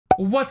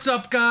What's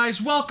up, guys?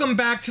 Welcome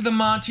back to the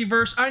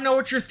MontyVerse. I know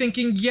what you're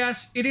thinking.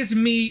 Yes, it is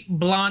me,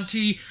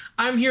 Blonty.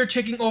 I'm here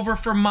taking over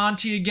for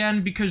Monty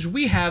again because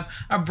we have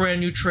a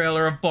brand new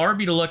trailer of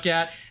Barbie to look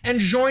at.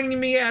 And joining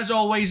me, as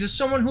always, is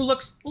someone who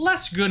looks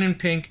less good in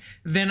pink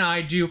than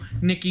I do,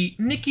 Nicki.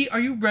 Nicki, are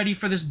you ready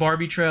for this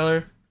Barbie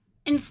trailer?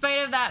 In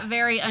spite of that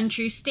very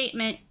untrue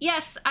statement,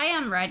 yes, I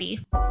am ready.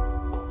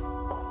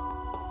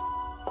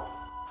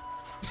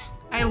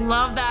 I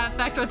love that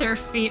effect with her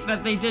feet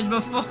that they did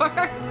before.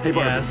 Hey,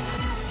 Barbie. Yes.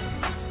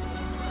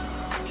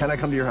 Can I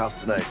come to your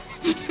house tonight?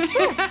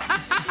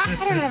 I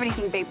don't have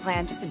anything big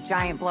planned, just a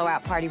giant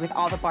blowout party with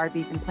all the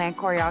Barbies and planned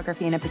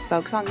choreography and a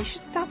bespoke song. You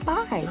should stop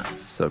by.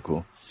 So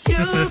cool.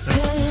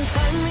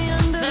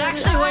 That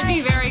actually would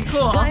be very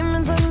cool.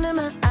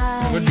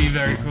 It would be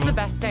very cool. It's the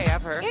best day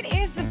ever. It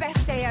is the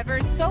best day ever.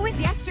 So is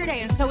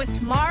yesterday, and so is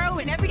tomorrow,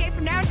 and every day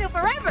from now until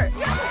forever.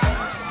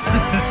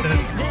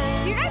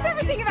 Do you guys ever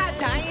think about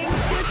dying?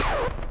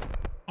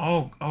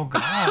 Oh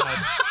God.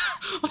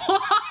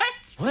 What?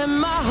 When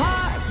my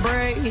heart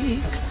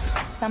breaks,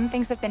 Some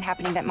things have been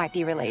happening that might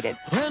be related.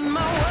 when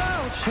my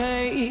world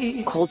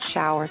shakes. Cold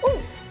shower,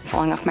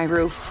 falling off my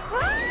roof,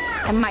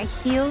 and my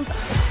heels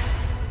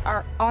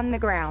are on the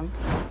ground.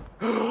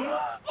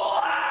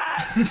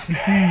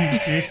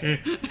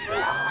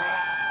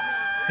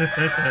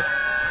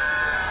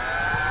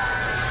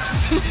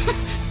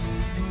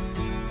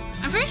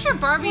 I'm pretty sure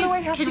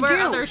Barbies can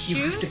wear other shoes.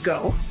 You have to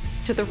go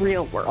to the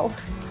real world.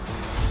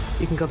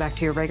 You can go back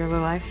to your regular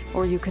life,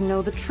 or you can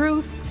know the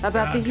truth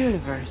about the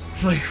universe.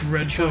 It's like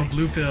red pill,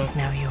 blue pill. It's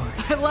now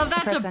yours. I love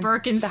that first to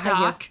one, the high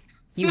heel. Birkenstock.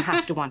 You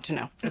have to want to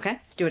know, okay?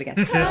 Do it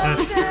again.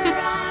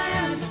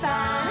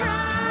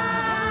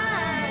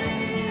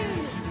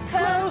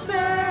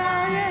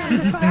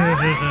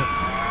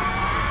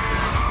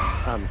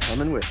 I'm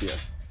coming with you.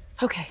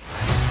 Okay.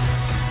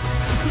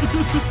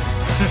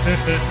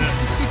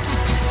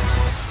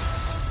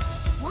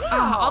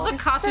 Oh, all the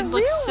costumes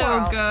look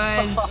so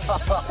good.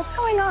 What's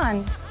going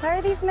on? Why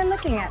are these men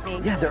looking at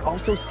me? Yeah, they're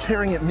also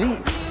staring at me.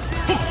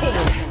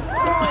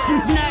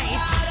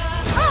 Nice.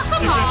 Oh,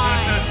 come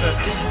on.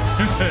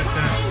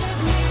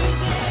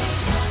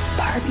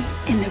 Barbie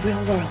in the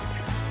real world.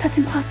 That's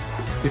impossible.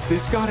 If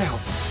this got out,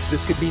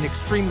 this could mean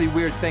extremely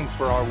weird things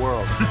for our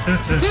world.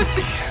 This would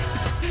be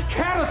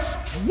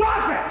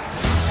catastrophic!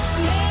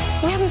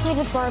 We haven't played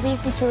with Barbie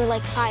since we were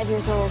like 5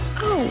 years old.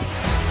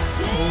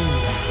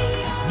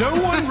 No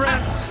one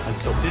rests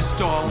until this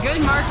doll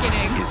Good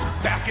marketing. is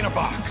back in a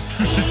box.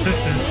 The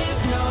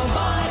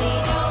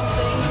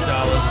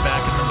doll is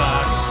back in the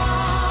box.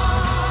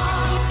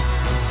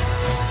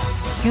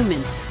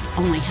 Humans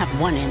only have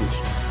one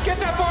ending. Get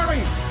that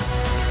Barbie!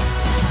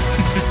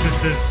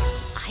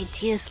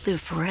 Ideas live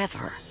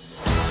forever.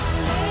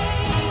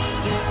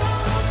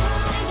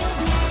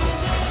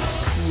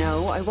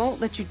 No, I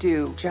won't let you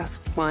do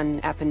just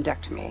one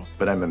appendectomy,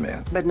 But I'm a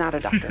man. but not a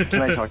doctor.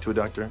 Can I talk to a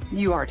doctor?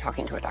 You are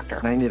talking to a doctor.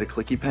 And I need a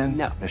clicky pen?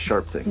 No. A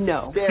sharp thing?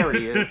 No. There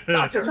he is.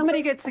 Doctor!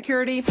 Somebody get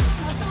security.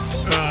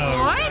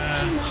 What?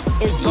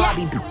 Is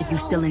Barbie if you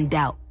still in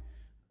doubt?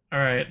 All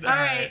right. All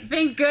right,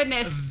 thank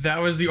goodness. That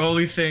was the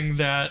only thing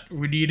that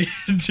we needed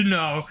to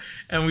know,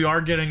 and we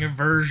are getting a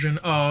version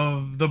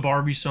of the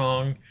Barbie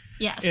song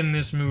Yes. in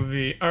this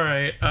movie. All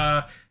right.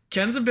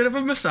 Ken's a bit of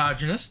a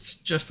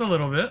misogynist, just a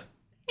little bit.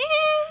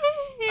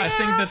 I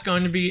think that's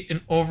going to be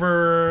an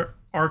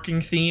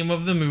overarching theme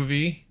of the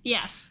movie.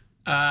 Yes.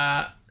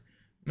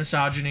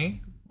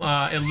 Misogyny.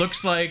 It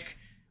looks like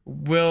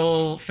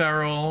Will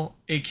Ferrell,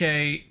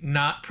 aka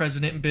not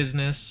President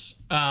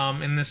Business,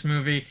 in this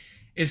movie,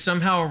 is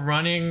somehow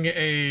running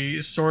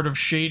a sort of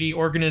shady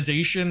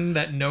organization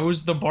that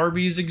knows the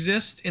Barbies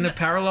exist in a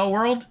parallel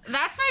world.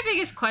 That's my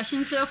biggest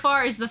question so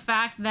far is the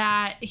fact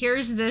that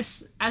here's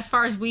this, as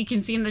far as we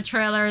can see in the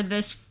trailer,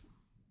 this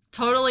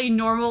totally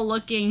normal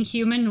looking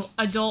human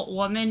adult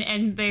woman,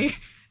 and they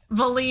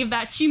believe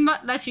that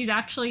she's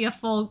actually a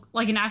full,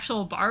 like an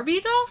actual Barbie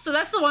though. So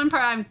that's the one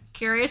part I'm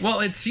curious. Well,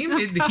 it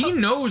seems he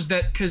knows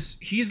that because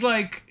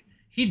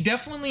he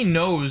definitely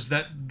knows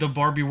that the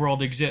Barbie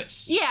world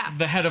exists. Yeah.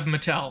 The head of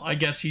Mattel, I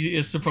guess he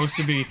is supposed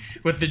to be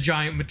with the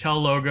giant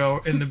Mattel logo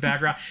in the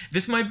background.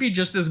 This might be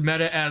just as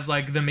meta as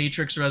like the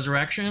Matrix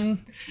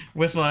Resurrection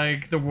with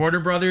like the Warner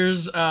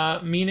Brothers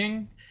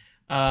meaning.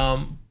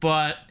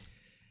 But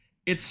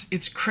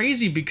it's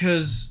crazy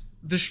because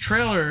this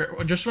trailer,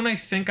 just when I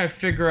think I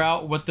figure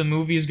out what the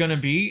movie is gonna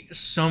be,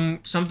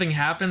 something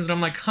happens and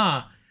I'm like,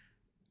 huh,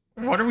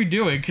 what are we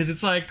doing? Because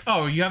it's like,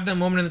 oh, you have that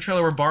moment in the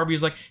trailer where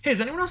Barbie's like, hey,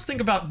 does anyone else think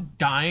about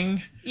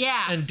dying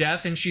and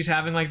death? And she's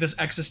having like this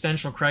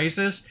existential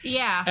crisis.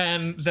 Yeah.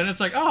 And then it's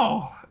like,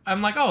 oh,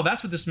 I'm like, oh,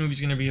 that's what this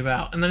movie's gonna be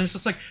about. And then it's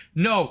just like,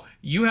 no,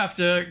 you have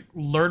to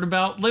learn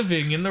about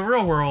living in the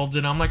real world.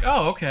 And I'm like,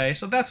 oh, okay,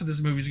 so that's what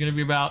this movie's gonna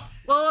be about.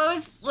 Well, it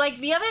was like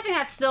the other thing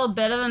that's still a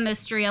bit of a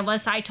mystery,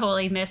 unless I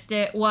totally missed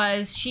it,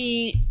 was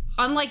she,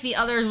 unlike the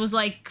others, was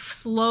like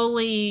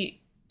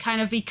slowly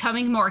kind of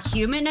becoming more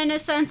human in a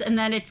sense, and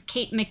then it's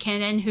Kate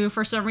McKinnon who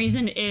for some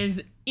reason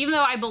is even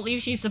though I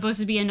believe she's supposed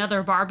to be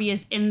another Barbie,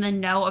 is in the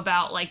know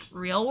about like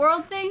real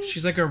world things.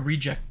 She's like a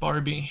reject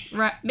Barbie.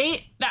 Right,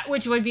 that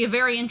which would be a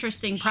very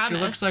interesting premise. She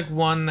looks like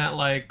one that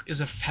like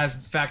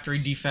has factory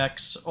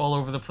defects all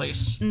over the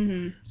place.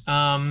 Mm-hmm.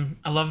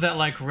 I love that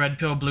like red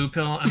pill, blue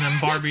pill, and then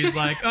Barbie's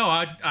like,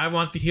 oh, I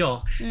want the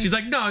heel. She's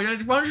like, no, why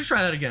don't you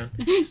try that again?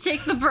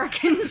 Take the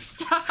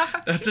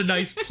Birkenstock. That's a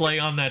nice play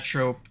on that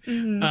trope.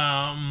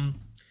 Mm-hmm.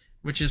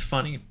 Which is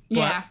funny. But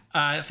yeah.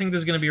 I think this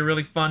is gonna be a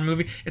really fun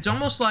movie. It's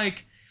almost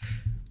like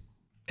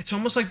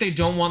they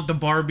don't want the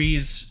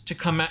Barbies to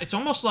come out. It's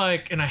almost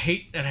like, and I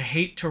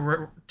hate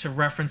to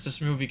reference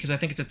this movie because I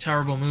think it's a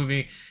terrible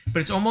movie,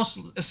 but it's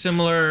almost a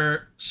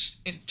similar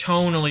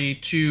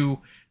tonally to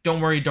Don't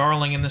Worry,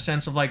 Darling, in the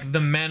sense of like the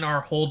men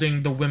are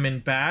holding the women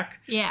back.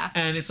 Yeah.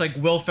 And it's like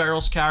Will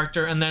Ferrell's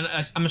character, and then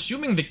I'm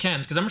assuming the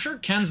Kens, because I'm sure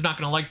Ken's not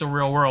gonna like the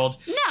real world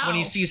when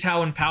he sees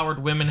how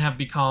empowered women have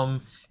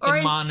become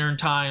in modern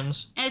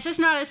times. And it's just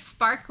not as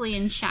sparkly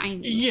and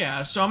shiny.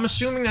 Yeah, so I'm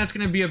assuming that's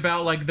going to be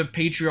about like the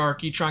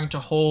patriarchy trying to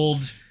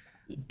hold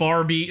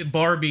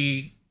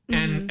Barbie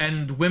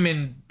and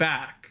women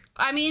back.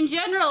 I mean, in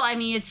general,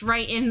 it's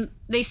right in,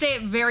 they say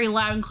it very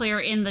loud and clear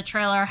in the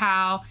trailer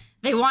how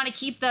they want to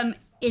keep them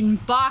in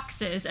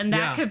boxes, and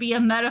that could be a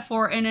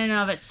metaphor in and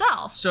of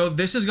itself. So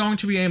this is going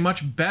to be a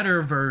much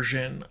better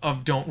version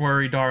of Don't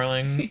Worry,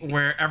 Darling,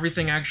 where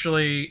everything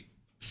actually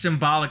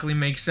symbolically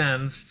makes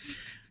sense.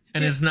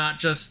 And it's not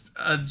just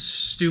a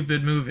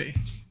stupid movie.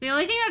 The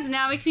only thing that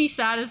now makes me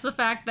sad is the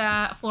fact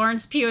that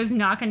Florence Pugh is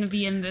not going to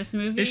be in this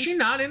movie. Is she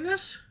not in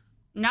this?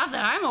 Not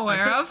that I'm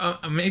aware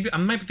of. Maybe I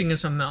might be thinking of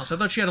something else. I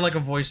thought she had like a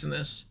voice in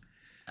this.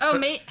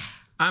 Oh,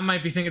 I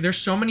might be thinking, there's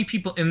so many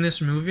people in this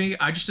movie.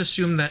 I just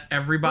assume that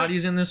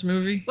everybody's in this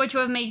movie. Which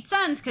would have made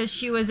sense because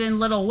she was in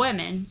Little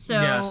Women.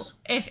 So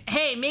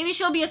maybe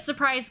she'll be a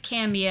surprise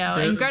cameo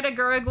and Greta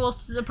Gerwig will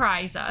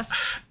surprise us.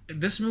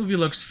 This movie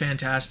looks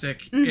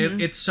fantastic.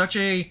 It's such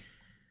a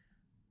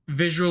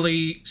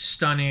visually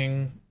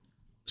stunning,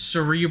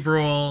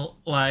 cerebral,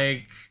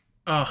 like,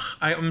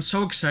 I'm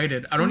so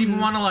excited. I don't even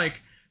want to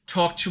like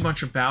talk too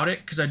much about it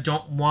because I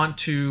don't want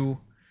to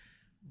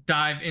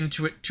dive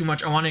into it too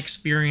much. I want to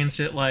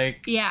experience it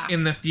like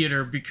in the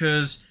theater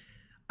because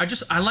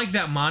I like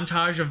that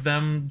montage of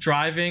them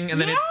driving and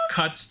then it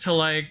cuts to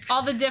like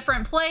all the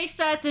different play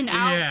sets and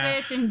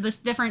outfits and the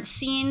different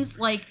scenes,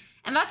 like.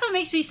 And that's what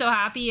makes me so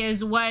happy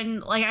is when,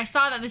 like, I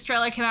saw that this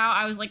trailer came out,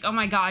 I was like, oh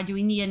my god, do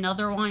we need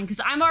another one?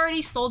 Because I'm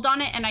already sold on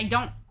it and I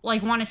don't,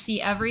 like, want to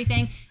see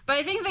everything. But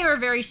I think they were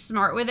very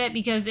smart with it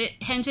because it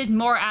hinted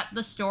more at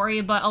the story,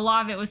 but a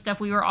lot of it was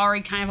stuff we were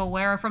already kind of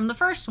aware of from the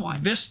first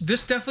one. This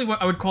definitely,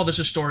 I would call this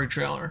a story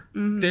trailer.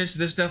 This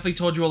definitely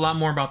told you a lot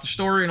more about the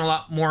story and a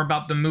lot more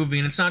about the movie.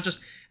 And it's not just,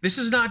 this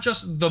is not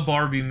just the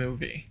Barbie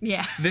movie.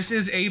 Yeah. This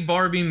is a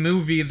Barbie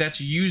movie that's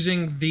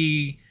using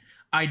the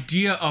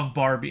idea of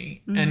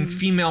Barbie and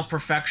female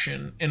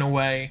perfection in a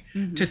way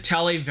to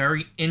tell a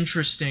very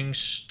interesting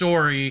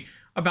story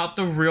about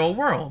the real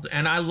world.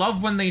 And I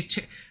love when they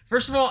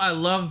first of all, I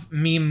love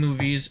meme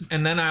movies,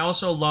 and then I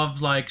also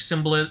love like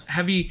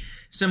heavy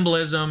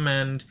symbolism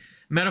and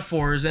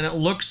metaphors, and it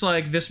looks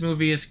like this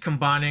movie is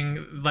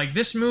combining like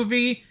this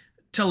movie,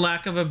 to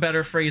lack of a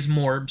better phrase,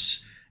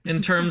 morbs, in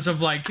terms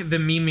of like the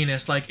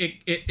meminess. Like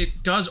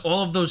it does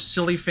all of those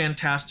silly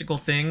fantastical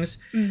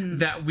things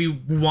that we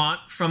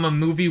want from a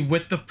movie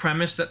with the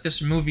premise that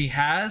this movie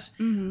has,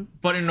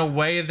 but in a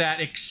way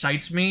that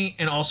excites me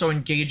and also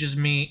engages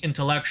me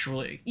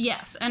intellectually.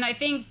 Yes, and I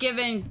think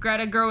given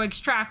Greta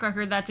Gerwig's track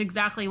record, that's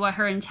exactly what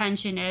her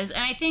intention is.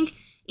 And I think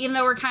even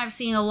though we're kind of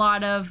seeing a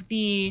lot of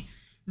the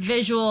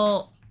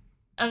visual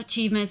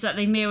achievements that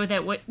they made with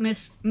it, with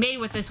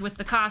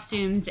the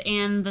costumes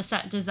and the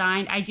set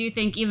design, I do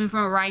think even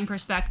from a writing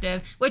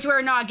perspective, which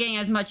we're not getting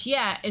as much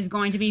yet, is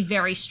going to be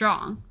very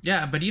strong.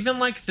 Yeah, but even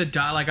like the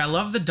dialogue, I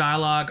love the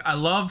dialogue. I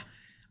love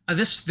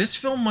this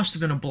film must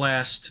have been a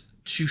blast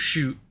to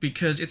shoot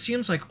because it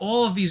seems like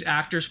all of these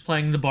actors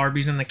playing the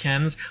Barbies and the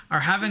Kens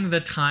are having the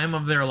time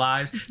of their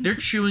lives. They're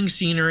chewing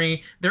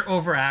scenery, they're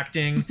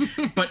overacting,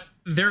 but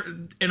they're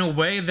in a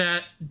way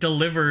that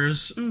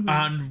delivers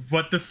on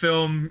what the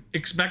film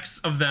expects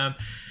of them.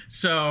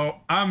 So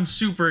I'm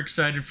super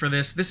excited for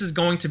this. This is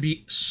going to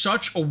be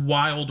such a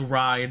wild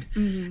ride.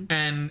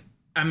 And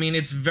I mean,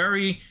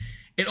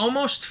 it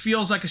almost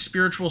feels like a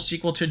spiritual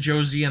sequel to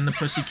Josie and the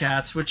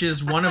Pussycats, which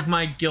is one of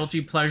my guilty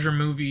pleasure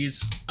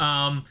movies.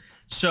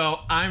 So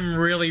I'm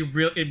really,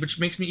 which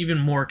makes me even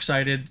more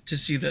excited to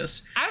see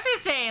this. I was gonna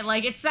say,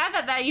 like, it's sad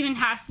that that even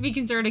has to be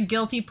considered a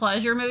guilty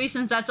pleasure movie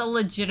since that's a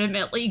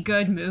legitimately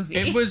good movie.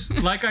 It was,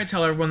 like I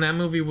tell her, when that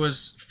movie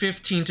was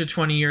 15 to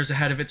 20 years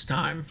ahead of its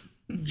time.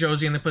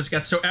 Josie and the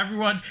Pussycats. So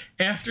everyone,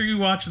 after you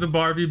watch the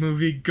Barbie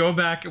movie, go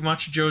back and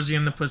watch Josie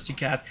and the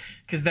Pussycats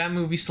because that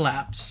movie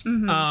slaps.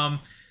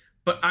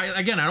 But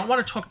I don't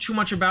want to talk too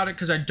much about it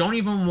because I don't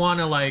even want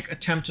to like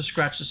attempt to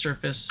scratch the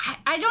surface.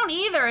 I don't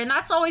either, and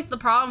that's always the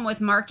problem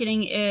with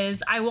marketing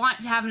is I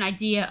want to have an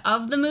idea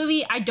of the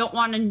movie. I don't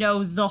want to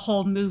know the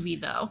whole movie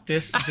though.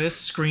 This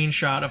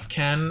screenshot of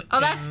Ken,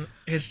 that's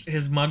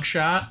his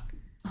mugshot.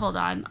 Hold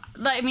on.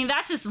 I mean,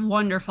 that's just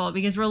wonderful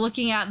because we're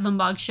looking at the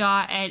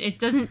mugshot and it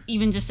doesn't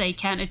even just say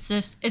Ken. It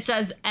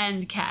says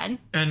and Ken.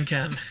 And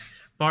Ken.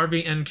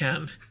 Barbie and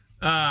Ken.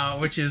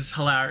 Which is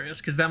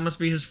hilarious because that must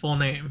be his full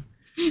name.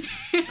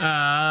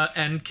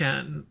 And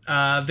Ken.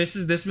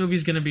 This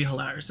movie's going to be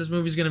hilarious. This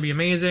movie's going to be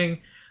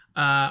amazing.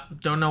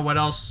 Don't know what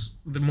else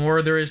the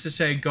more there is to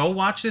say. Go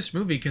watch this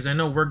movie because I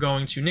know we're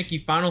going to. Nicki,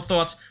 final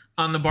thoughts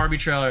on the Barbie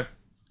trailer?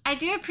 I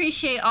do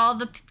appreciate all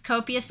the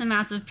copious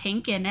amounts of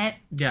pink in it.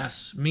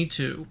 Yes, me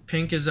too.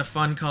 Pink is a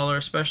fun color,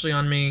 especially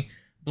on me.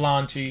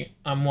 Blonty,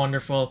 I'm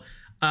wonderful.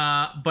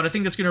 But I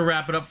think that's going to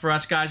wrap it up for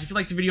us, guys. If you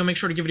liked the video, make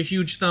sure to give it a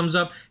huge thumbs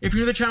up. If you're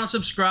new to the channel,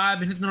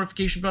 subscribe and hit the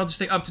notification bell to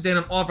stay up to date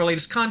on all of our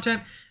latest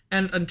content.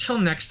 And until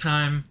next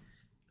time,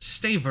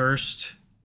 stay versed.